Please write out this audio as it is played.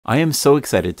I am so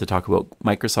excited to talk about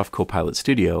Microsoft Copilot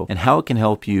Studio and how it can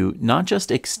help you not just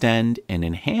extend and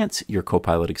enhance your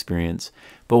Copilot experience,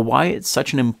 but why it's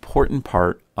such an important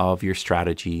part of your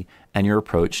strategy and your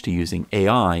approach to using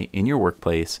AI in your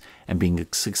workplace and being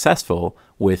successful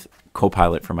with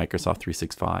Copilot for Microsoft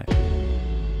 365.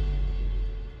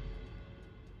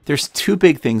 There's two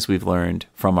big things we've learned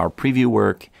from our preview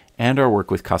work and our work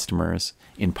with customers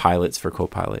in pilots for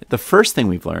Copilot. The first thing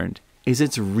we've learned is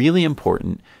it's really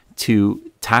important to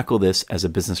tackle this as a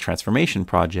business transformation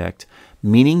project,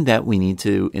 meaning that we need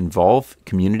to involve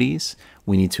communities,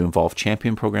 we need to involve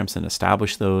champion programs and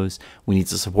establish those. We need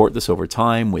to support this over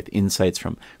time with insights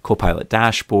from Copilot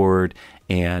dashboard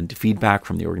and feedback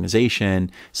from the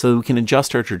organization so that we can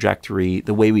adjust our trajectory,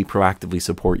 the way we proactively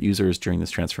support users during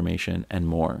this transformation, and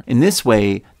more. In this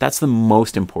way, that's the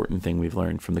most important thing we've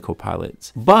learned from the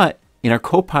Copilots. But in our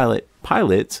Copilot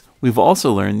pilots, we've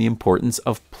also learned the importance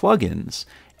of plugins,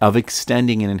 of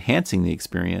extending and enhancing the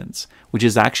experience, which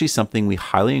is actually something we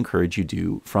highly encourage you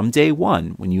do from day one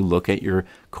when you look at your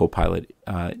Copilot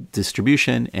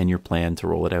distribution and your plan to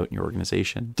roll it out in your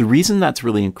organization. The reason that's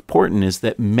really important is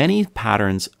that many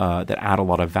patterns that add a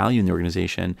lot of value in the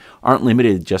organization aren't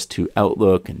limited just to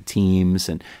Outlook and Teams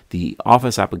and the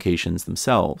Office applications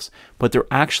themselves, but they're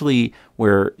actually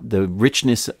where the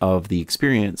richness of the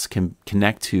experience can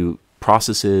connect to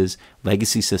processes,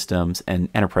 legacy systems, and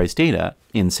enterprise data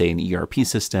in, say, an ERP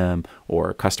system or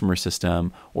a customer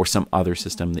system or some other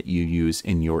system that you use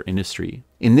in your industry.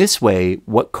 In this way,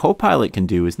 what Copilot can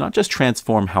do is not just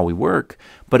transform how we work,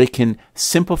 but it can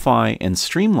simplify and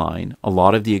streamline a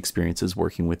lot of the experiences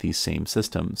working with these same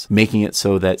systems, making it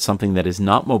so that something that is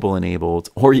not mobile enabled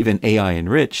or even AI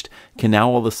enriched can now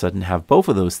all of a sudden have both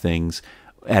of those things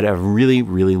at a really,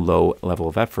 really low level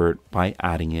of effort by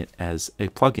adding it as a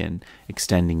plugin,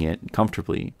 extending it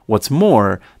comfortably. What's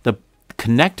more, the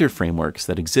connector frameworks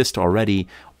that exist already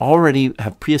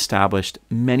have pre-established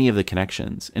many of the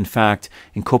connections. In fact,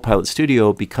 in Copilot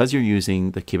Studio, because you're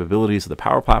using the capabilities of the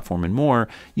Power Platform and more,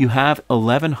 you have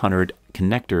 1,100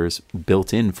 connectors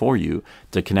built in for you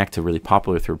to connect to really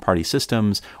popular third-party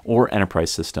systems or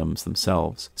enterprise systems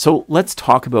themselves. So let's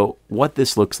talk about what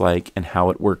this looks like and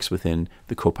how it works within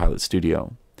the Copilot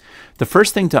Studio. The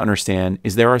first thing to understand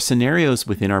is there are scenarios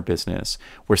within our business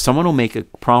where someone will make a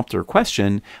prompt or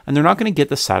question and they're not going to get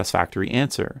the satisfactory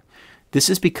answer. This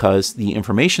is because the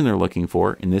information they're looking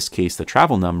for, in this case the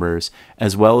travel numbers,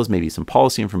 as well as maybe some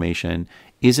policy information,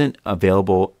 isn't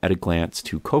available at a glance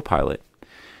to Copilot.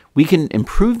 We can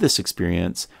improve this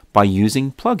experience by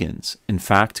using plugins. In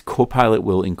fact, Copilot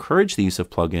will encourage the use of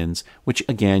plugins, which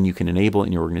again you can enable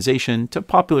in your organization to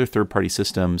popular third-party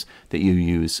systems that you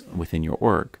use within your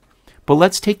org. But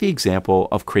let's take the example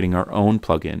of creating our own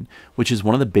plugin, which is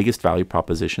one of the biggest value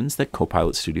propositions that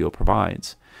Copilot Studio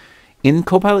provides. In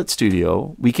Copilot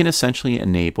Studio, we can essentially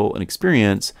enable an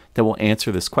experience that will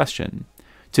answer this question.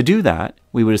 To do that,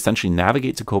 we would essentially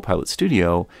navigate to Copilot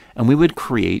Studio and we would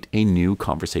create a new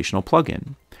conversational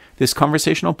plugin. This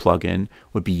conversational plugin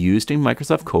would be used in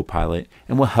Microsoft Copilot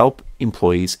and will help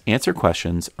employees answer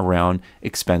questions around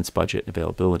expense budget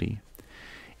availability.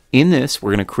 In this,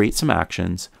 we're going to create some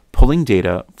actions, pulling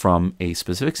data from a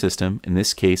specific system, in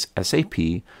this case SAP,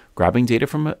 grabbing data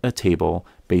from a table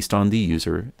based on the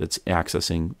user that's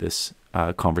accessing this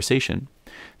conversation.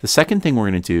 The second thing we're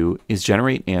going to do is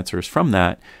generate answers from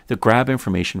that grab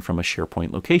information from a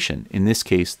SharePoint location. In this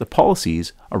case, the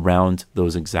policies around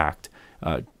those exact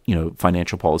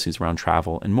financial policies around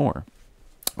travel and more.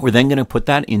 We're then going to put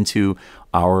that into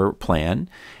our plan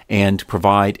and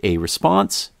provide a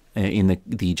response in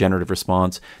the generative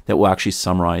response that will actually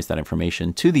summarize that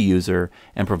information to the user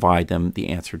and provide them the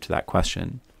answer to that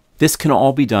question. This can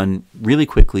all be done really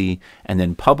quickly and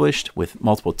then published with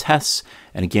multiple tests.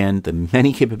 And again, the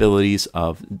many capabilities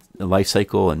of the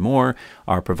lifecycle and more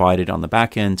are provided on the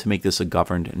back end to make this a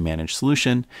governed and managed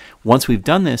solution. Once we've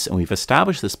done this and we've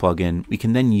established this plugin, we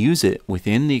can then use it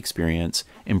within the experience,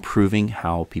 improving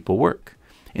how people work.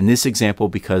 In this example,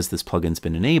 because this plugin's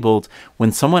been enabled,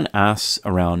 when someone asks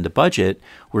around the budget,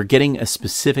 we're getting a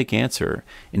specific answer.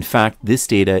 In fact, this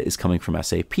data is coming from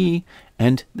SAP,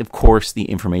 and of course, the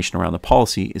information around the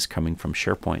policy is coming from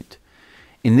SharePoint.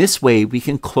 In this way, we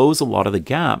can close a lot of the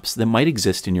gaps that might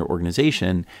exist in your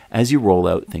organization as you roll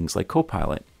out things like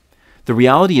Copilot. The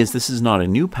reality is this is not a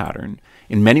new pattern.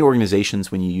 In many organizations,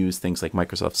 when you use things like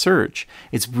Microsoft Search,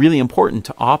 it's really important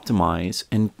to optimize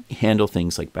and handle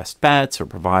things like best bets or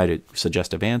provide a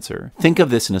suggestive answer. Think of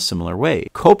this in a similar way.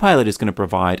 Copilot is going to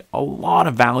provide a lot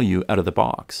of value out of the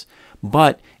box,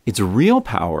 but its real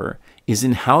power is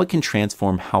in how it can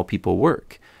transform how people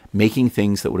work, making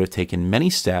things that would have taken many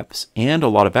steps and a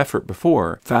lot of effort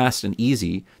before fast and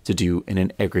easy to do in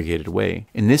an aggregated way.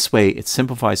 In this way, it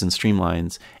simplifies and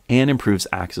streamlines and improves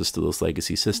access to those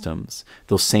legacy systems,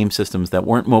 those same systems that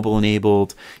weren't mobile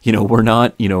enabled, were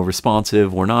not,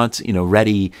 responsive, were not,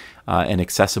 ready and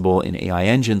accessible in AI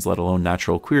engines, let alone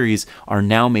natural queries, are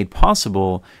now made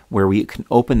possible where we can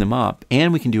open them up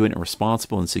and we can do it in a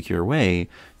responsible and secure way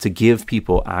to give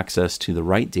people access to the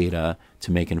right data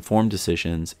to make informed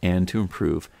decisions and to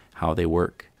improve how they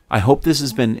work. I hope this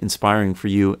has been inspiring for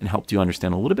you and helped you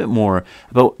understand a little bit more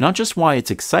about not just why it's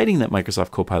exciting that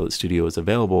Microsoft Copilot Studio is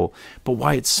available, but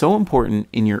why it's so important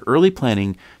in your early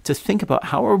planning to think about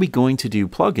how are we going to do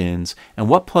plugins and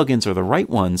what plugins are the right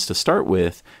ones to start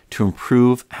with to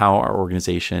improve how our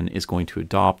organization is going to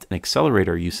adopt and accelerate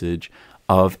our usage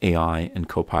of AI and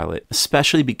Copilot,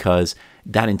 especially because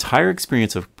that entire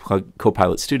experience of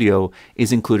Copilot Studio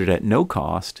is included at no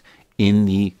cost in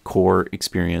the core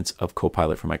experience of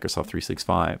Copilot for Microsoft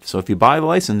 365. So if you buy the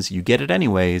license, you get it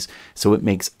anyways. So it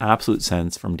makes absolute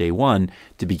sense from day one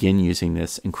to begin using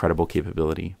this incredible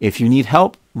capability. If you need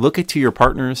help, look to your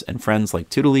partners and friends like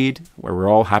TutorLead, where we're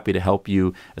all happy to help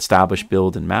you establish,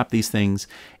 build, and map these things.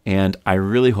 And I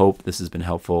really hope this has been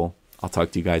helpful. I'll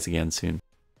talk to you guys again soon.